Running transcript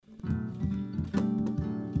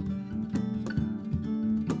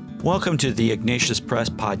Welcome to the Ignatius Press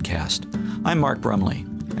podcast. I'm Mark Brumley.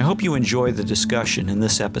 I hope you enjoy the discussion in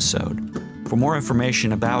this episode. For more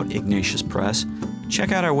information about Ignatius Press,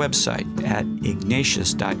 check out our website at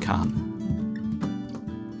ignatius.com.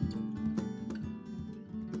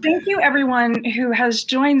 Thank you, everyone who has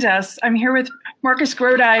joined us. I'm here with Marcus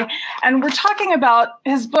Grodi, and we're talking about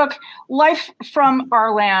his book, Life from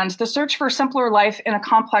Our Land, The Search for a Simpler Life in a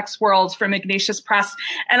Complex World, from Ignatius Press.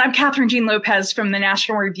 And I'm Catherine Jean Lopez from the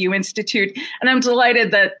National Review Institute, and I'm delighted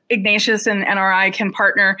that Ignatius and NRI can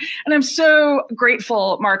partner. And I'm so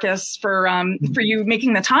grateful, Marcus, for you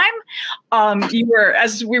making the time. You were,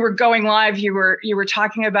 as we were going live, you were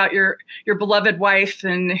talking about your beloved wife,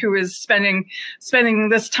 and who is spending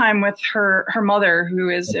this time with her mother, who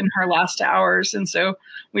is in her last hours. And so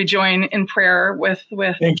we join in prayer with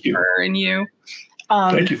her and you.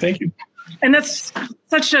 Thank you. And that's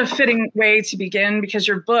such a fitting way to begin, because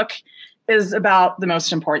your book is about the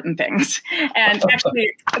most important things. And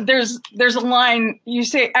actually, there's a line, you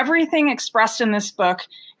say, everything expressed in this book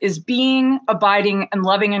is being, abiding, and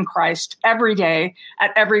loving in Christ every day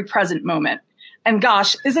at every present moment. And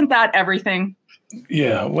gosh, isn't that everything?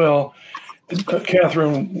 Yeah, well,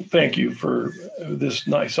 Catherine, thank you for this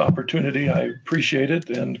nice opportunity. I appreciate it.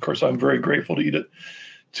 And of course, I'm very grateful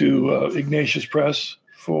to Ignatius Press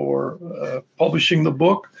for publishing the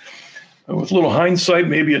book. With a little hindsight,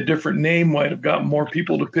 maybe a different name might have gotten more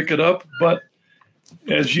people to pick it up. But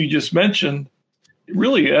as you just mentioned,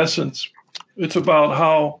 really, in essence, it's about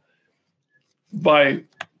how by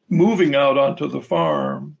moving out onto the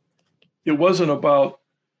farm, it wasn't about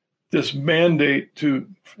this mandate to,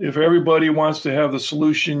 if everybody wants to have the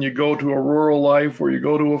solution, you go to a rural life or you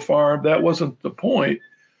go to a farm. That wasn't the point.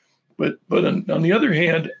 But on the other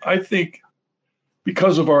hand, I think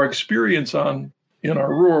because of our experience in our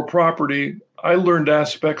rural property, I learned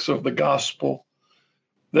aspects of the gospel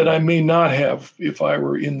that I may not have if I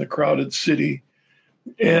were in the crowded city.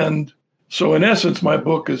 And so in essence, my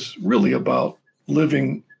book is really about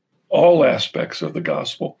living all aspects of the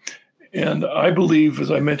gospel. And I believe,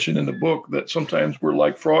 as I mentioned in the book, that sometimes we're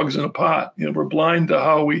like frogs in a pot. You know, we're blind to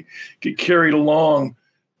how we get carried along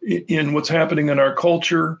in what's happening in our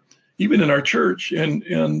culture, even in our church.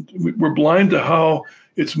 And we're blind to how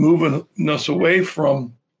it's moving us away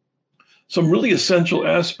from some really essential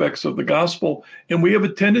aspects of the gospel. And we have a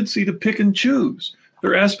tendency to pick and choose.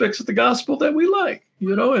 There are aspects of the gospel that we like,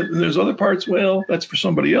 you know, and there's other parts, well, that's for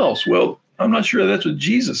somebody else. Well, I'm not sure that's what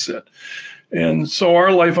Jesus said. And so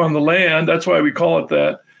our life on the land, that's why we call it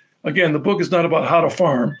that. Again, the book is not about how to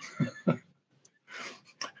farm.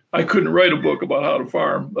 I couldn't write a book about how to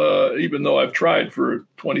farm, even though I've tried for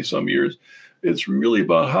 20 some years. It's really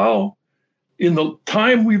about how, in the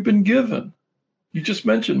time we've been given, you just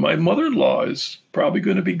mentioned my mother-in-law is probably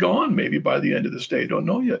going to be gone maybe by the end of this day. Don't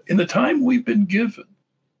know yet. In the time we've been given,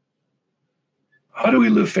 how do we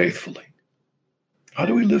live faithfully? How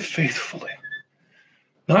do we live faithfully?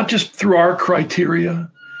 Not just through our criteria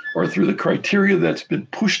or through the criteria that's been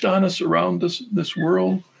pushed on us around this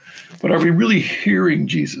world, but are we really hearing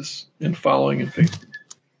Jesus and following in faith?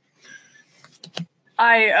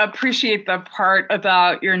 I appreciate the part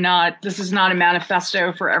about this is not a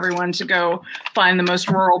manifesto for everyone to go find the most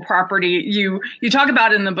rural property. You talk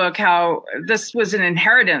about in the book how this was an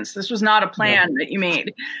inheritance. This was not a plan that you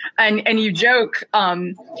made. And you joke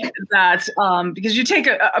that because you take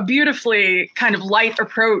a beautifully kind of light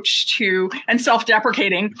approach to, and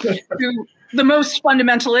self-deprecating, to the most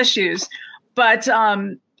fundamental issues. But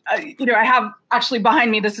I have actually behind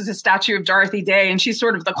me, this is a statue of Dorothy Day, and she's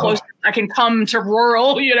sort of the closest I can come to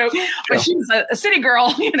rural, but she's a city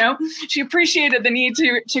girl, she appreciated the need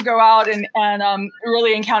to go out and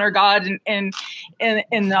really encounter God in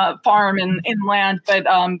the farm and in land.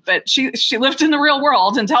 But she lived in the real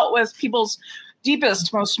world and dealt with people's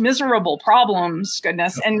deepest, most miserable problems,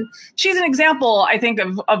 goodness. And she's an example, I think,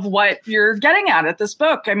 of what you're getting at this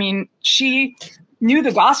book. I mean, she knew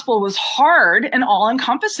the gospel was hard and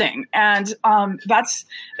all-encompassing, and that's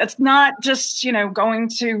not just going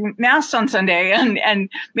to mass on Sunday and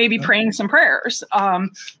maybe praying some prayers.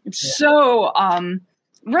 It's so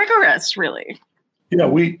rigorous, really. Yeah,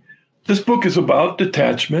 this book is about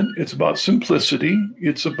detachment. It's about simplicity.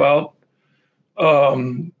 It's about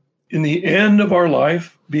in the end of our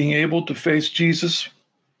life being able to face Jesus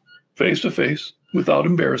face to face without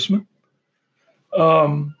embarrassment.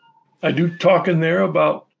 I do talk in there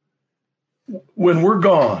about when we're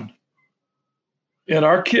gone and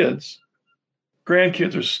our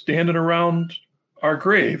grandkids are standing around our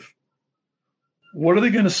grave, what are they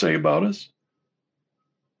going to say about us?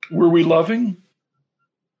 Were we loving?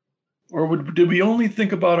 Or did we only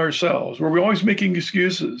think about ourselves? Were we always making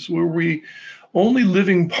excuses? Were we only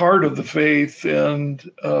living part of the faith and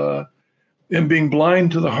being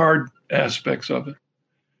blind to the hard aspects of it?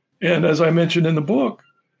 And as I mentioned in the book,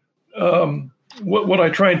 what I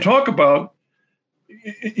try and talk about,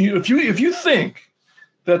 if you think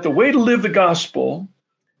that the way to live the gospel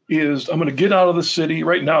is, I'm going to get out of the city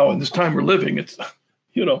right now in this time we're living, it's,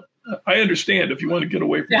 I understand if you want to get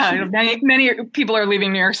away from the city. Many people are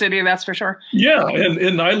leaving New York City, that's for sure. Yeah,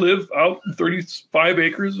 and I live out in 35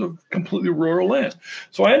 acres of completely rural land.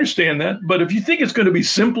 So I understand that. But if you think it's going to be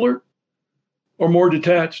simpler or more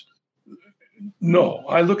detached, no.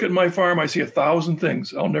 I look at my farm, I see 1,000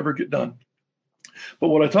 things I'll never get done. But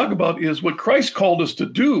what I talk about is what Christ called us to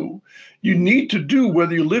do, you need to do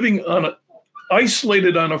whether you're living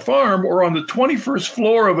isolated on a farm or on the 21st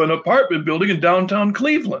floor of an apartment building in downtown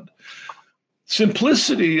Cleveland.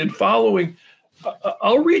 Simplicity and following.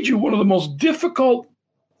 I'll read you one of the most difficult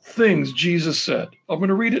things Jesus said. I'm going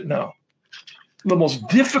to read it now. The most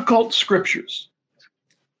difficult scriptures.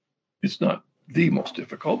 It's not the most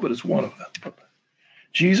difficult, but it's one of them.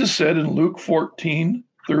 Jesus said in Luke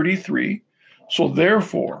 14:33, so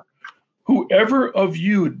therefore, whoever of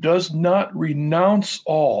you does not renounce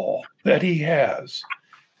all that he has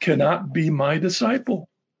cannot be my disciple.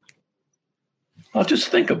 I'll just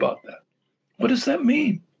think about that. What does that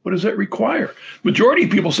mean? What does that require? Majority of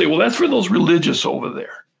people say, well, that's for those religious over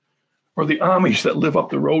there, or the Amish that live up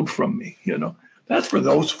the road from me. That's for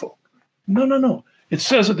those folk. No. It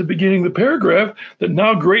says at the beginning of the paragraph that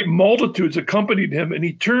now great multitudes accompanied him, and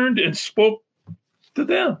he turned and spoke to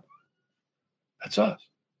them. That's us.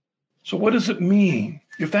 So what does it mean?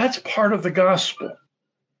 If that's part of the gospel,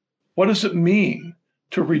 what does it mean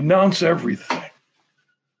to renounce everything?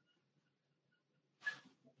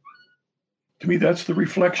 To me, that's the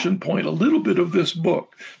reflection point, a little bit of this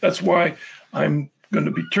book. That's why I'm going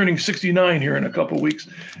to be turning 69 here in a couple of weeks.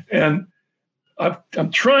 And I'm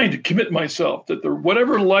trying to commit myself that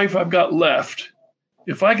whatever life I've got left,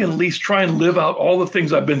 if I can at least try and live out all the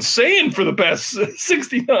things I've been saying for the past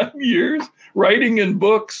 69 years, writing in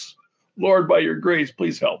books, Lord, by your grace,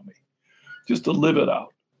 please help me just to live it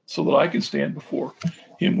out so that I can stand before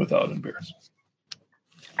him without embarrassment.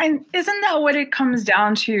 And isn't that what it comes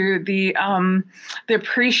down to, the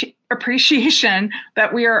appreciation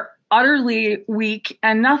that we are utterly weak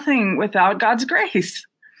and nothing without God's grace?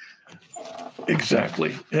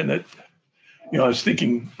 Exactly. And I was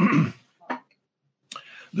thinking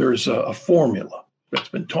there's a formula that's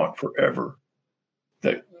been taught forever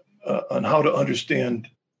that on how to understand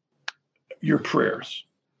your prayers.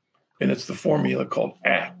 And it's the formula called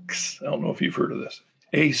ACTS. I don't know if you've heard of this.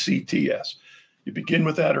 ACTS. You begin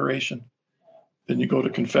with adoration, then you go to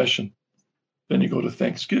confession, then you go to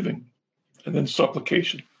thanksgiving, and then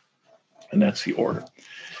supplication. And that's the order.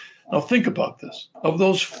 Now think about this. Of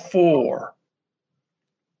those four,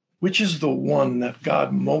 which is the one that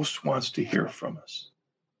God most wants to hear from us?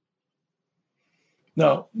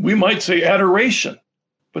 Now, we might say adoration,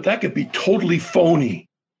 but that could be totally phony.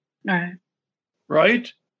 All right.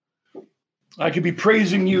 Right? I could be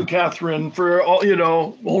praising you, Catherine, for all,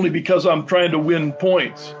 only because I'm trying to win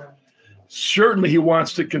points. Certainly he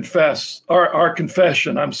wants to confess our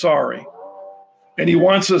confession. I'm sorry. And he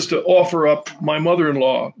wants us to offer up my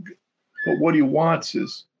mother-in-law. But what he wants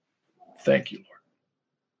is, thank you, Lord.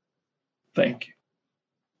 Thank you.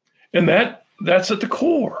 And that's at the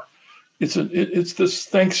core. It's this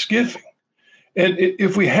thanksgiving. And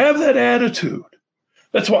if we have that attitude,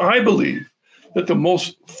 that's why I believe that the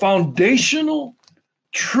most foundational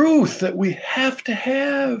truth that we have to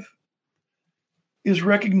have is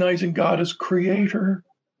recognizing God as creator.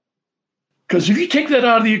 Because if you take that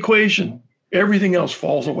out of the equation, everything else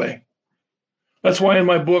falls away. That's why in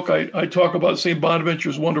my book, I talk about St.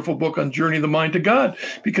 Bonaventure's wonderful book on Journey of the Mind to God,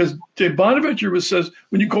 because St. Bonaventure says,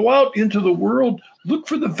 when you go out into the world, look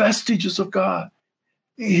for the vestiges of God.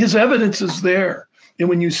 His evidence is there. And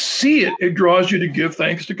when you see it, it draws you to give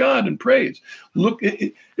thanks to God and praise. Look,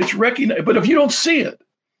 it's recognized. But if you don't see it,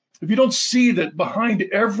 if you don't see that behind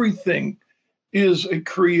everything is a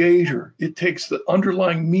creator, it takes the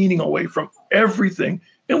underlying meaning away from everything.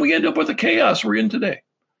 And we end up with the chaos we're in today.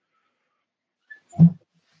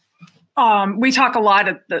 We talk a lot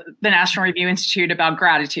at the National Review Institute about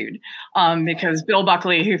gratitude, because Bill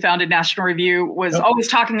Buckley, who founded National Review, was always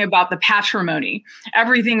talking about the patrimony,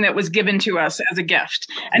 everything that was given to us as a gift.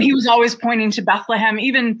 And he was always pointing to Bethlehem,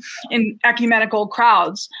 even in ecumenical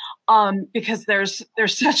crowds, because there's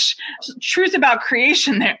such truth about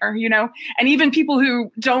creation there, and even people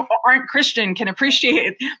who aren't Christian can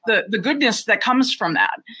appreciate the goodness that comes from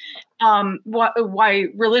that. why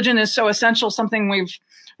religion is so essential, something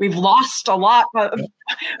we've lost a lot,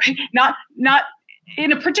 not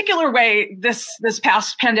in a particular way this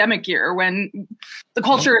past pandemic year, when the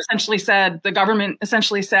culture essentially said, the government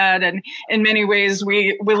essentially said, and in many ways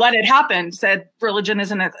we let it happen, said religion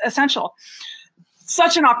isn't essential.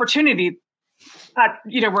 Such an opportunity.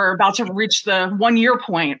 We're about to reach the 1 year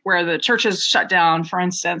point where the churches shut down, for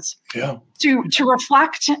instance. Yeah. To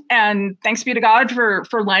reflect, and thanks be to God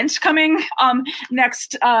for Lent coming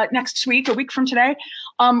next week, a week from today.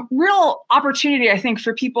 Real opportunity, I think,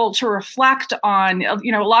 for people to reflect on.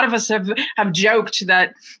 A lot of us have joked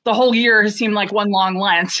that the whole year has seemed like one long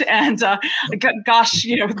Lent, and gosh,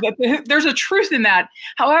 there's a truth in that.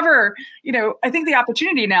 However, I think the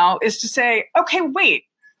opportunity now is to say, okay, wait.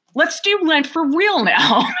 Let's do Lent for real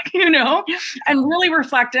now, and really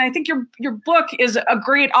reflect. And I think your book is a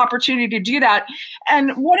great opportunity to do that.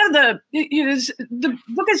 And one of the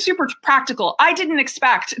book is super practical. I didn't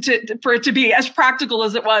expect for it to be as practical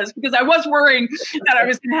as it was, because I was worrying that I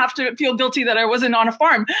was going to have to feel guilty that I wasn't on a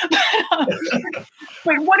farm.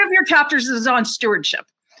 But one of your chapters is on stewardship.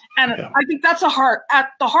 And I think that's at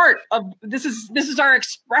the heart of this is our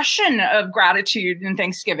expression of gratitude and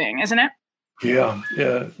thanksgiving, isn't it? Yeah.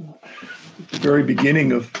 At the very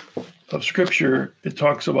beginning of Scripture, it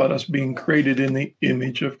talks about us being created in the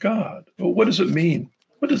image of God. Well, what does it mean?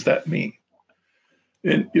 What does that mean?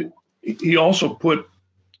 And he also put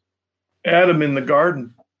Adam in the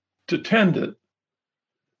garden to tend it.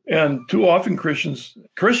 And too often Christians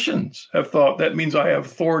have thought that means I have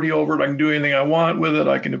authority over it. I can do anything I want with it.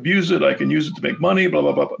 I can abuse it. I can use it to make money, blah,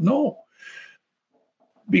 blah, blah, blah. No.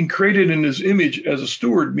 Being created in his image as a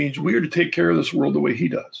steward means we are to take care of this world the way he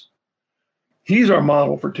does. He's our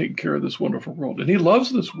model for taking care of this wonderful world, and he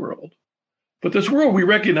loves this world. But this world, we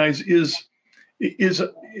recognize, is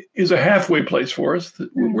a halfway place for us.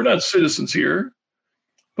 We're not citizens here,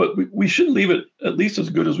 but we should leave it at least as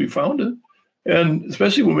good as we found it. And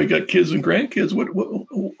especially when we got kids and grandkids,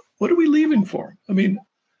 what are we leaving for? I mean,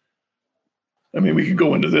 we could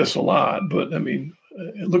go into this a lot, but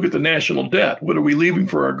look at the national debt. What are we leaving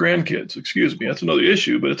for our grandkids? Excuse me, that's another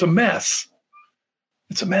issue, but it's a mess.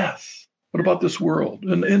 It's a mess. What about this world?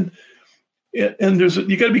 And there's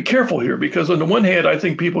you got to be careful here, because on the one hand, I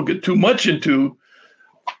think people get too much into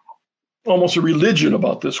almost a religion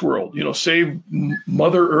about this world. Save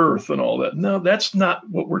Mother Earth and all that. No, that's not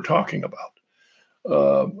what we're talking about.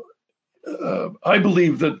 I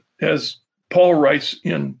believe that, as Paul writes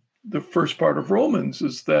in the first part of Romans,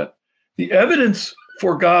 is that the evidence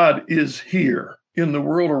for God is here in the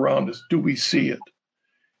world around us. Do we see it?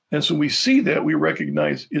 And so we see that, we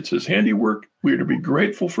recognize it's his handiwork. We are to be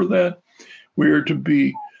grateful for that. We are to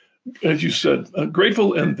be, as you said,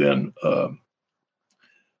 grateful. And then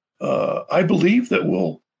I believe that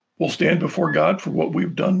we'll stand before God for what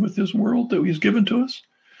we've done with his world that he's given to us.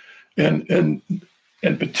 And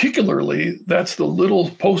particularly, that's the little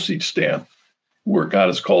postage stamp where God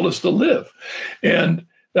has called us to live. And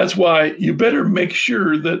that's why you better make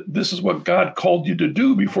sure that this is what God called you to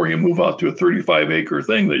do before you move out to a 35-acre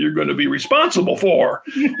thing that you're going to be responsible for.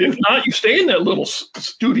 If not, you stay in that little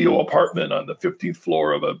studio apartment on the 15th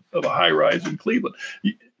floor of a high-rise in Cleveland,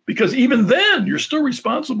 because even then you're still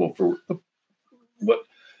responsible for what.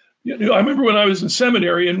 I remember when I was in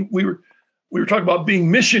seminary and we were talking about being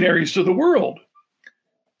missionaries to the world.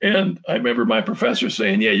 And I remember my professor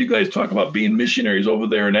saying, yeah, you guys talk about being missionaries over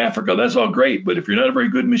there in Africa. That's all great. But if you're not a very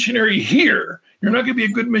good missionary here, you're not going to be a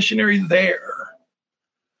good missionary there.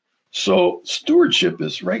 So stewardship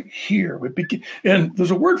is right here. And there's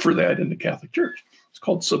a word for that in the Catholic Church. It's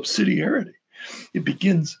called subsidiarity. It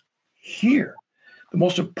begins here. The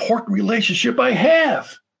most important relationship I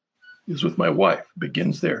have is with my wife. It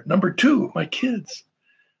begins there. Number 2, my kids,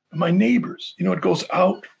 my neighbors. It goes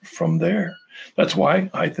out from there. That's why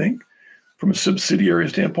I think, from a subsidiary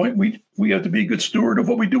standpoint, we have to be a good steward of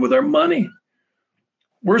what we do with our money.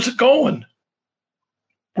 Where's it going?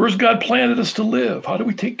 Where's God planted us to live? How do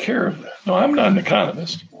we take care of that? No, I'm not an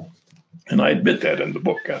economist, and I admit that in the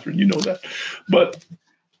book, Catherine. You know that. But,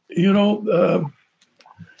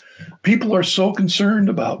 people are so concerned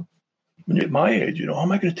about, when you're at my age, how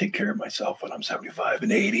am I going to take care of myself when I'm 75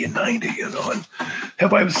 and 80 and 90, and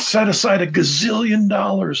have I set aside $1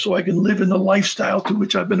 gazillion so I can live in the lifestyle to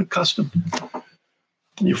which I've been accustomed?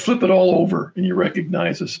 And you flip it all over and you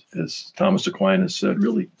recognize, as Thomas Aquinas said,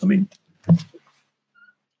 really,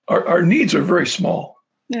 our needs are very small.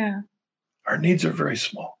 Yeah. Our needs are very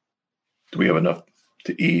small. Do we have enough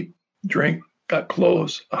to eat, drink, got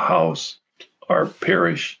clothes, a house, our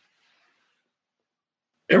parish?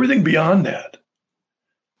 Everything beyond that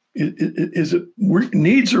Is it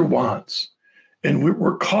needs or wants? And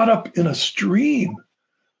we're caught up in a stream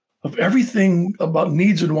of everything about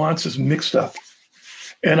needs and wants is mixed up.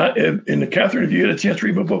 And Catherine, if you get a chance to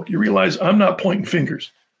read my book, you realize I'm not pointing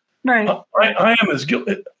fingers. Right. I am as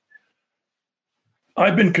guilty.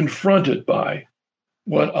 I've been confronted by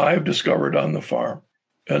what I've discovered on the farm.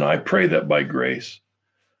 And I pray that by grace,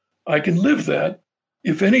 I can live that,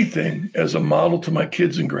 if anything, as a model to my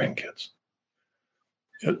kids and grandkids.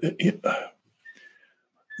 I'll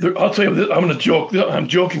tell you this, I'm going to joke. I'm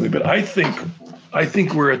jokingly, but I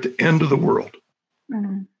think we're at the end of the world.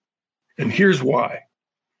 Mm-hmm. And here's why.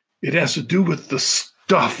 It has to do with the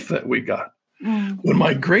stuff that we got. Mm-hmm. When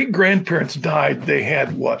my great-grandparents died, they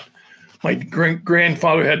had what? My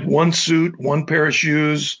great-grandfather had one suit, one pair of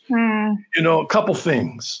shoes, a couple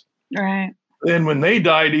things. Right. Then when they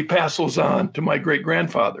died, he passed those on to my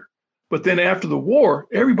great-grandfather. But then after the war,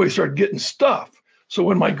 everybody started getting stuff. So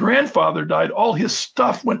when my grandfather died, all his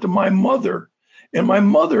stuff went to my mother. And my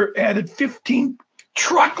mother added 15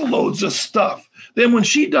 truckloads of stuff. Then when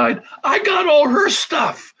she died, I got all her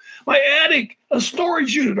stuff. My attic and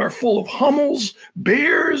storage unit are full of Hummels,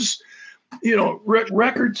 Bears,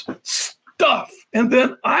 records, stuff. And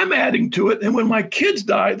then I'm adding to it. And when my kids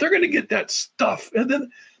die, they're going to get that stuff. And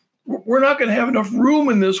then we're not going to have enough room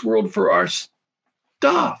in this world for our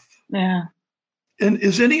stuff. Yeah. And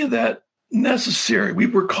is any of that necessary? We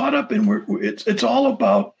were caught up in it's all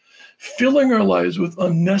about filling our lives with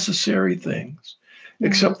unnecessary things,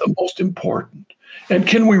 except the most important. And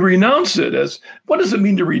can we renounce it? What does it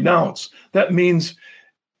mean to renounce? That means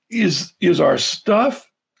is our stuff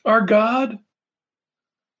our God,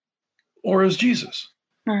 or is Jesus?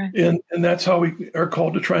 Right. And that's how we are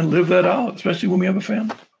called to try and live that out, especially when we have a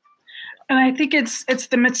family. And I think it's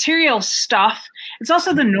the material stuff. It's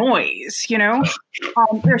also the noise,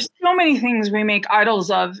 There's so many things we make idols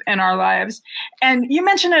of in our lives. And you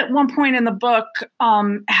mentioned at one point in the book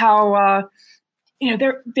how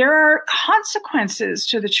there are consequences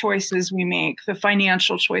to the choices we make, the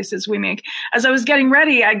financial choices we make. As I was getting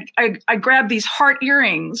ready, I grabbed these heart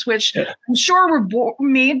earrings, which I'm sure were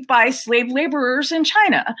made by slave laborers in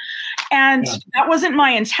China. And that wasn't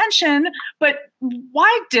my intention, but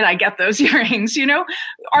why did I get those earrings?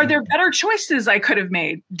 Are there better choices I could have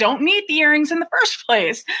made? Don't need the earrings in the first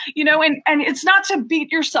place, and it's not to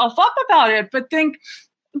beat yourself up about it, but think,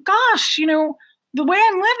 gosh, the way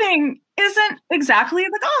I'm living isn't exactly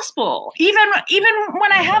the gospel, even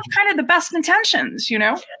when I have kind of the best intentions,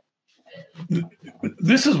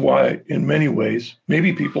 This is why, in many ways,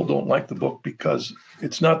 maybe people don't like the book, because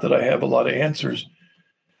it's not that I have a lot of answers,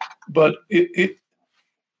 but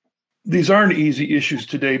these aren't easy issues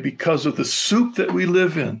today because of the soup that we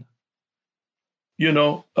live in.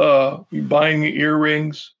 Buying the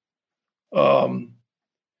earrings.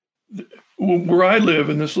 Where I live,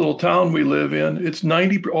 in this little town we live in, it's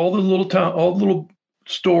 90. All the little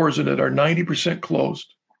stores in it are 90%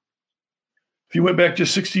 closed. If you went back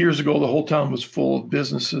just 60 years ago, the whole town was full of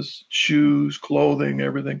businesses, shoes, clothing,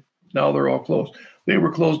 everything. Now they're all closed. They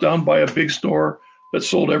were closed down by a big store that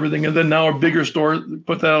sold everything, and then now a bigger store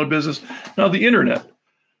put that out of business. Now the internet,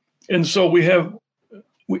 and so we have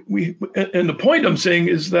and the point I'm saying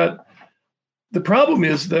is that the problem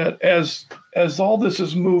is that as all this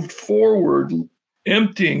has moved forward,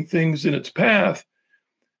 emptying things in its path,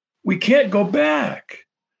 we can't go back.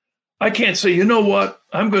 I can't say, you know what,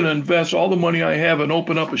 I'm going to invest all the money I have and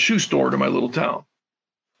open up a shoe store to my little town.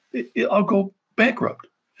 I'll go bankrupt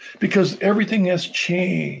because everything has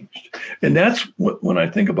changed. And that's when I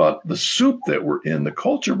think about the soup that we're in, the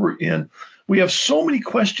culture we're in, we have so many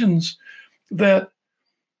questions that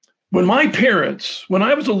when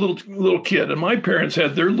I was a little kid and my parents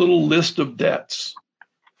had their little list of debts,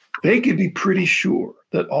 they could be pretty sure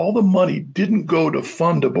that all the money didn't go to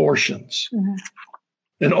fund abortions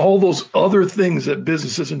and all those other things that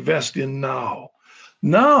businesses invest in now.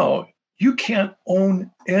 Now, you can't own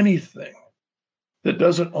anything that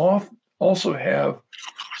doesn't also have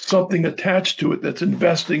something attached to it that's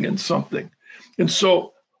investing in something. And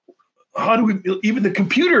so how do we, even the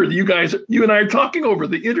computer you and I are talking over,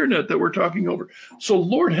 the internet that we're talking over. So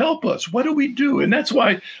Lord, help us. What do we do? And that's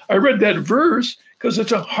why I read that verse, because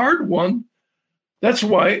it's a hard one. That's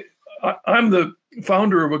why I'm the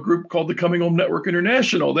founder of a group called the Coming Home Network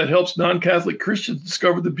International that helps non-Catholic Christians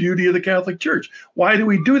discover the beauty of the Catholic Church. Why do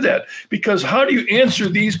we do that? Because how do you answer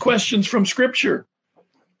these questions from Scripture?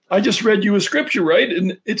 I just read you a scripture, right?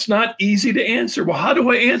 And it's not easy to answer. Well, how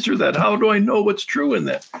do I answer that? How do I know what's true in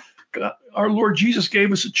that? God, our Lord Jesus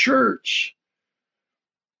gave us a church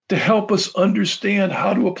to help us understand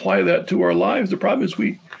how to apply that to our lives. The problem is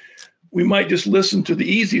we we might just listen to the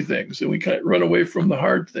easy things and we can't run away from the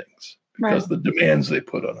hard things because the demands they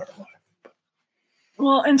put on our life.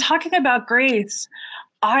 Well, in talking about grace,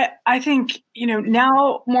 I think,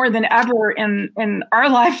 now more than ever in our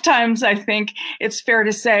lifetimes, I think it's fair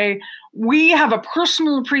to say we have a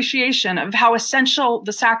personal appreciation of how essential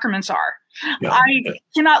the sacraments are. Yeah. I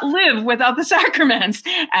cannot live without the sacraments,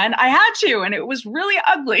 and I had to, and it was really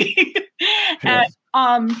ugly. Yes.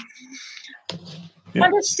 And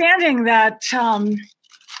understanding that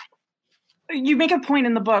you make a point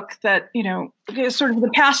in the book that, sort of the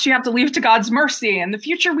past you have to leave to God's mercy, and the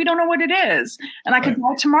future we don't know what it is. And I could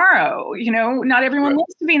die tomorrow. Not everyone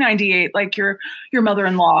lives to be 98 like your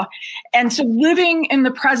mother-in-law. And so living in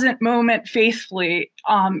the present moment faithfully,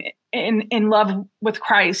 in love with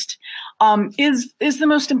Christ, is the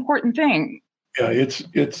most important thing. Yeah,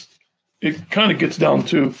 it kind of gets down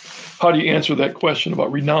to how do you answer that question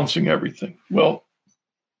about renouncing everything? Well,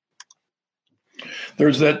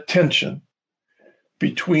 there's that tension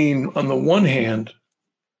between, on the one hand,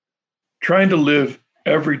 trying to live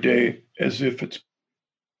every day as if it's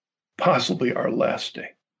possibly our last day.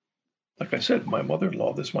 Like I said, my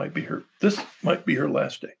mother-in-law, this might be her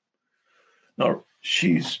last day. Now,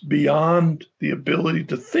 she's beyond the ability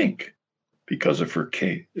to think because of her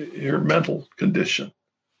mental condition.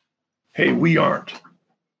 Hey, we aren't.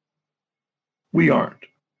 We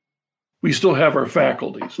still have our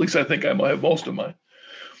faculties. At least I think I have most of mine.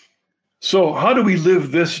 So how do we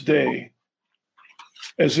live this day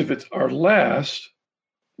as if it's our last,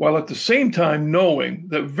 while at the same time knowing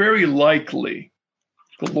that very likely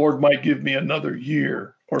the Lord might give me another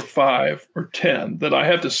year or 5 or 10 that I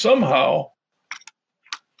have to somehow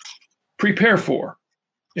prepare for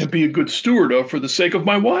and be a good steward of for the sake of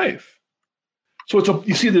my wife? So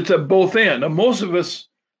you see that it's at both ends. Now, most of us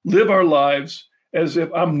live our lives as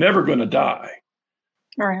if I'm never going to die.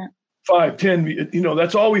 All right. 5, 10,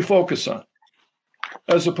 that's all we focus on,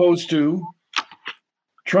 as opposed to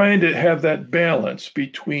trying to have that balance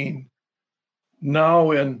between now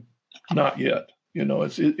and not yet.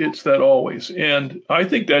 It's that always. And I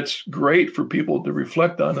think that's great for people to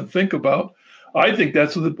reflect on and think about. I think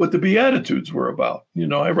that's what the Beatitudes were about.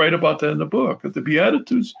 I write about that in the book, that the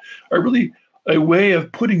Beatitudes are really a way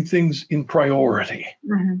of putting things in priority.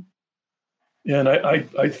 Mm-hmm. And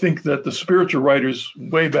I think that the spiritual writers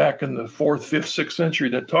way back in the 4th, 5th, 6th century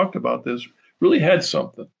that talked about this really had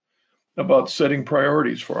something about setting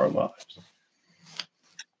priorities for our lives.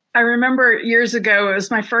 I remember years ago, it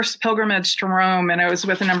was my first pilgrimage to Rome, and I was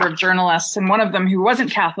with a number of journalists, and one of them who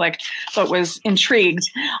wasn't Catholic but was intrigued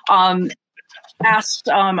asked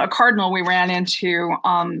a cardinal we ran into,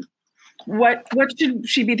 what should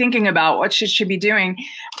she be thinking about? What should she be doing?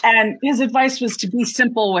 And his advice was to be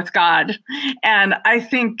simple with God. And I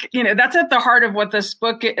think, that's at the heart of what this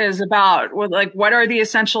book is about. What are the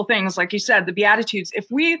essential things? Like you said, the Beatitudes. If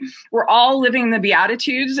we were all living the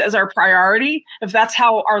Beatitudes as our priority, if that's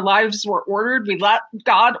how our lives were ordered, we let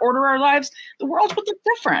God order our lives, the world would look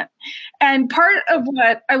different. And part of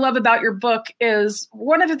what I love about your book is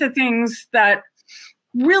one of the things that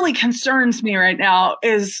really concerns me right now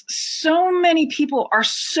is so many people are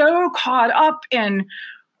so caught up in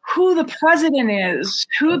who the president is,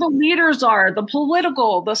 who the leaders are, the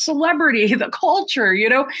political, the celebrity, the culture,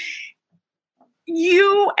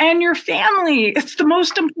 you and your family. It's the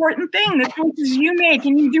most important thing, the choices you make.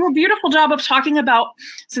 And you do a beautiful job of talking about,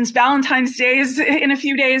 since Valentine's Day is in a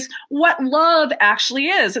few days, what love actually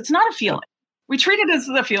is. It's not a feeling. We treat it as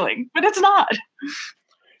a feeling, but it's not.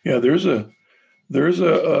 Yeah, there's a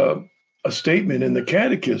statement in the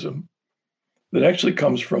Catechism that actually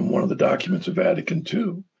comes from one of the documents of Vatican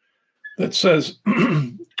II that says,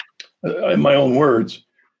 in my own words,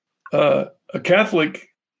 a Catholic,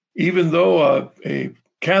 even though a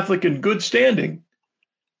Catholic in good standing,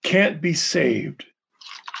 can't be saved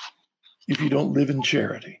if you don't live in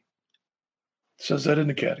charity. It says that in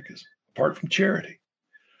the Catechism, apart from charity.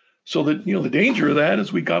 So that, the danger of that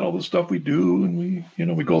is we got all the stuff we do, and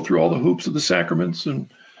we go through all the hoops of the sacraments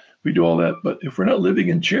and we do all that. But if we're not living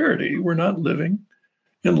in charity, we're not living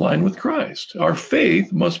in line with Christ. Our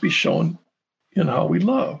faith must be shown in how we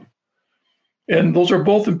love. And those are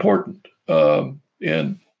both important.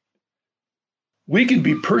 And we can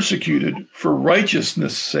be persecuted for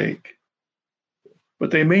righteousness' sake,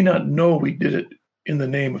 but they may not know we did it in the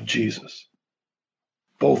name of Jesus.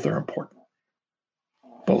 Both are important.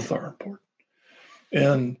 Both are important.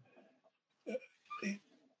 And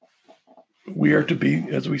we are to be,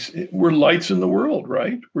 as we're lights in the world,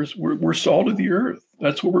 right? We're salt of the earth.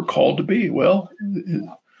 That's what we're called to be. Well,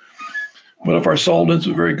 what if our salt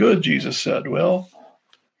isn't very good? Jesus said. Well,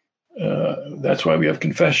 That's why we have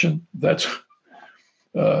confession.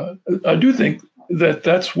 I do think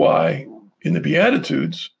that's why in the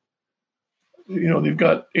Beatitudes, they've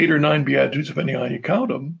got 8 or 9 Beatitudes, depending on how you count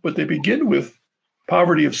them, but they begin with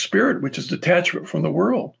poverty of spirit, which is detachment from the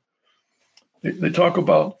world. They talk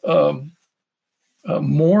about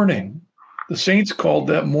mourning. The saints called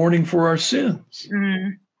that mourning for our sins,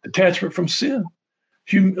 detachment from sin.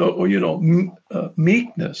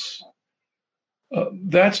 Meekness.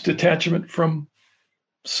 That's detachment from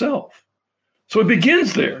self. So it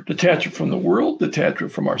begins there, detachment from the world,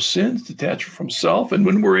 detachment from our sins, detachment from self. And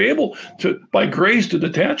when we're able to, by grace, to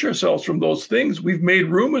detach ourselves from those things, we've made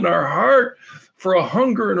room in our heart for a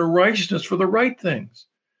hunger and a righteousness for the right things,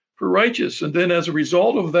 for righteous. And then as a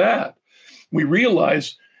result of that, we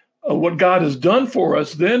realize what God has done for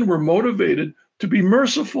us. Then we're motivated to be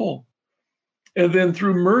merciful. And then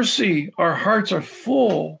through mercy, our hearts are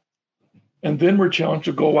full. And then we're challenged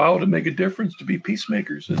to go out and make a difference, to be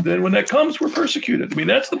peacemakers. And then when that comes, we're persecuted. I mean,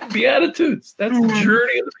 that's the Beatitudes. That's the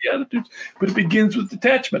journey of the Beatitudes. But it begins with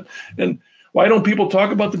detachment. And why don't people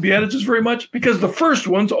talk about the Beatitudes very much? Because the first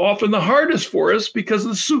one's often the hardest for us because of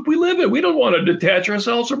the soup we live in. We don't want to detach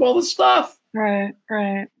ourselves from all the stuff. Right,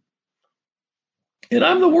 right. And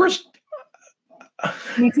I'm the worst.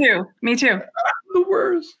 Me too. I'm the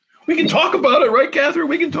worst. We can talk about it, right, Catherine?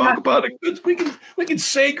 We can talk about it. We can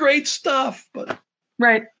say great stuff, but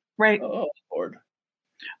right. Oh, Lord.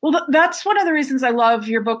 Well, that's one of the reasons I love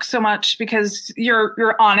your book so much, because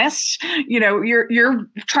you're honest. You're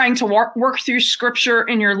trying to work through scripture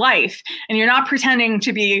in your life, and you're not pretending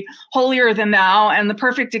to be holier than thou and the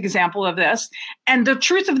perfect example of this. And the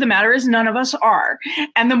truth of the matter is none of us are.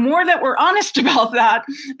 And the more that we're honest about that,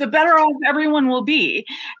 the better off everyone will be.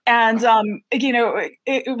 And,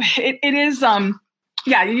 it is,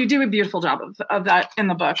 yeah, you do a beautiful job of that in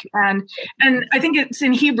the book. And I think it's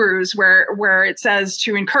in Hebrews where it says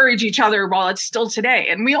to encourage each other while it's still today.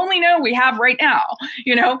 And we only know we have right now,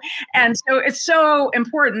 and so it's so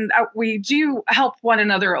important that we do help one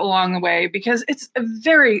another along the way, because it's a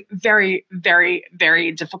very, very, very,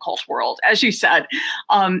 very difficult world, as you said.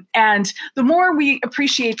 And the more we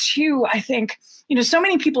appreciate too, I think, so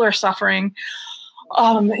many people are suffering.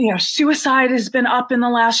 Suicide has been up in the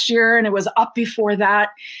last year, and it was up before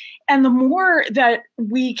that. And the more that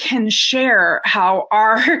we can share how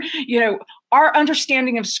our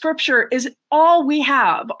understanding of scripture is all we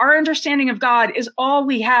have, our understanding of God is all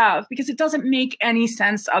we have, because it doesn't make any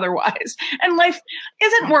sense otherwise. And life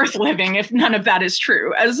isn't worth living if none of that is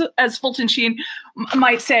true, as Fulton Sheen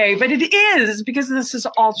might say, but it is, because this is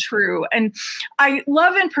all true. And I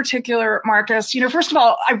love in particular, Marcus, first of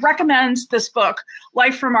all, I recommend this book,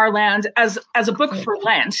 Life from Our Land, as a book for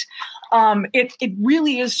Lent. It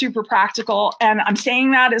really is super practical. And I'm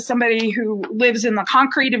saying that as somebody who lives in the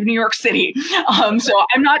concrete of New York City. So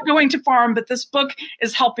I'm not going to farm, but this book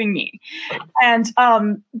is helping me. And,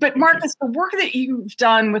 but Marcus, the work that you've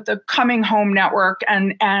done with the Coming Home Network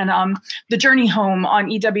and the Journey Home on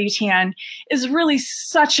EWTN is really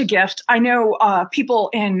such a gift. I know people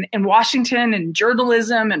in Washington and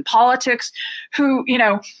journalism and politics who,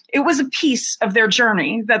 it was a piece of their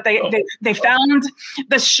journey that they found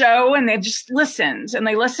the show, and they just listened, and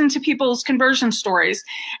they listened to people's conversion stories,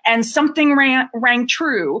 and something rang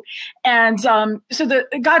true. And so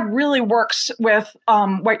God really works with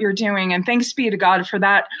what you're doing, and thanks be to God for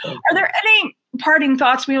that. Okay. Are there any parting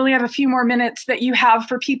thoughts? We only have a few more minutes that you have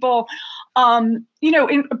for people,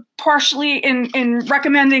 partially in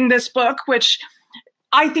recommending this book, which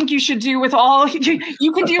I think you should do with all you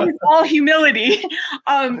can do with all humility,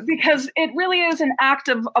 because it really is an act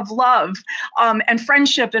of love and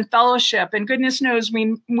friendship and fellowship. And goodness knows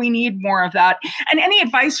we need more of that. And any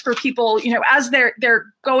advice for people, as they're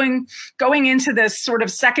going into this sort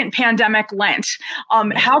of second pandemic Lent,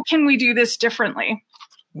 how can we do this differently?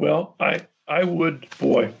 Well, I would,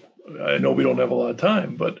 I know we don't have a lot of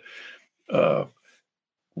time, but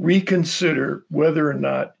reconsider whether or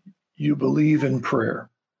not you believe in prayer.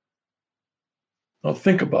 Now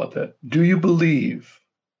think about that. Do you believe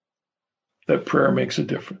that prayer makes a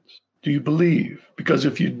difference? Do you believe? Because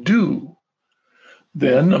if you do,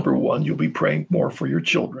 then number one, you'll be praying more for your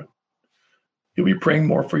children. You'll be praying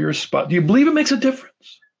more for your spouse. Do you believe it makes a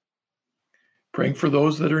difference? Praying for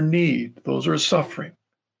those that are in need, those who are suffering.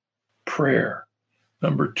 Prayer.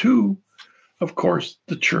 Number two, of course,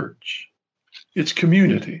 the church. It's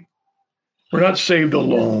community. We're not saved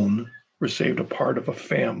alone. We're saved a part of a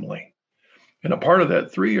family. And a part of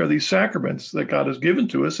that, 3, are these sacraments that God has given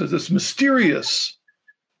to us as this mysterious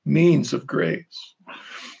means of grace.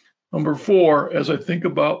 Number 4, as I think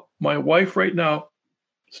about my wife right now,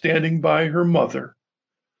 standing by her mother,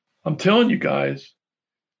 I'm telling you guys,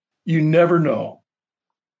 you never know.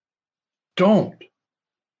 Don't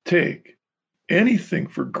take anything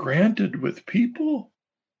for granted with people.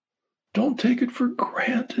 Don't take it for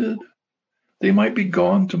granted. They might be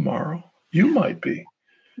gone tomorrow. You might be.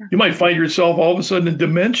 You might find yourself all of a sudden in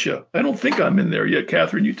dementia. I don't think I'm in there yet,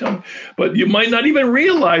 Catherine, you tell me. But you might not even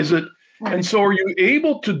realize it. And so are you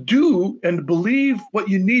able to do and believe what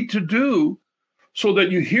you need to do so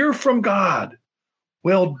that you hear from God,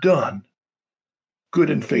 well done, good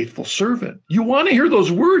and faithful servant? You want to hear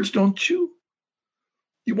those words, don't you?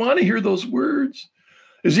 You want to hear those words?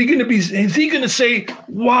 Is he going to say,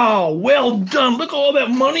 wow, well done. Look at all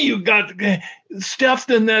that money you got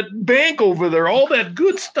stuffed in that bank over there. All that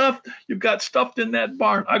good stuff you've got stuffed in that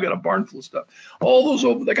barn. I got a barn full of stuff. All those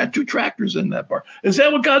over there, I got 2 tractors in that barn. Is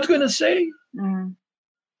that what God's going to say? Mm.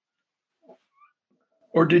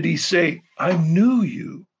 Or did he say, I knew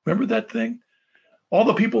you? Remember that thing? All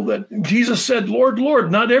the people that Jesus said, Lord,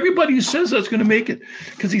 Lord. Not everybody who says that's going to make it.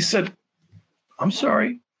 Because he said, I'm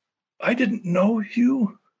sorry. I didn't know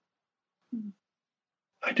you.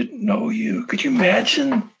 I didn't know you. Could you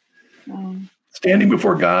imagine standing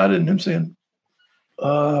before God and him saying,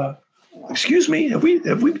 excuse me, have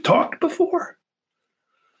we talked before?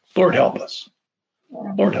 Lord, help us.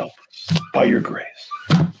 Lord, help us by your grace.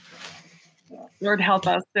 Lord, help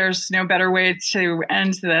us. There's no better way to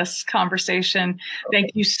end this conversation. Thank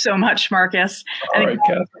you so much, Marcus. All right,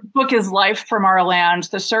 Catherine. The book is Life from Our Land,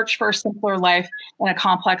 The Search for a Simpler Life in a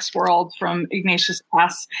Complex World from Ignatius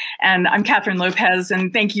Press. And I'm Catherine Lopez,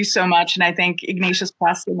 and thank you so much. And I thank Ignatius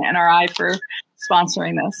Press and NRI for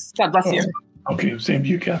sponsoring this. God bless you. Okay, same to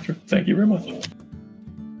you, Catherine. Thank you very much.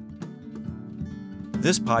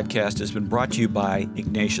 This podcast has been brought to you by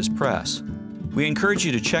Ignatius Press. We encourage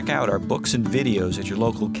you to check out our books and videos at your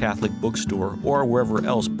local Catholic bookstore or wherever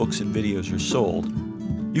else books and videos are sold.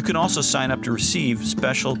 You can also sign up to receive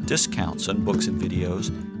special discounts on books and videos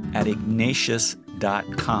at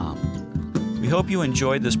ignatius.com. We hope you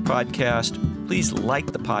enjoyed this podcast. Please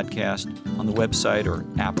like the podcast on the website or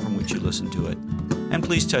app from which you listen to it. And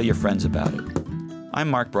please tell your friends about it. I'm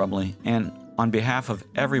Mark Brumley, and on behalf of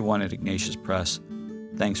everyone at Ignatius Press,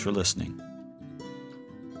 thanks for listening.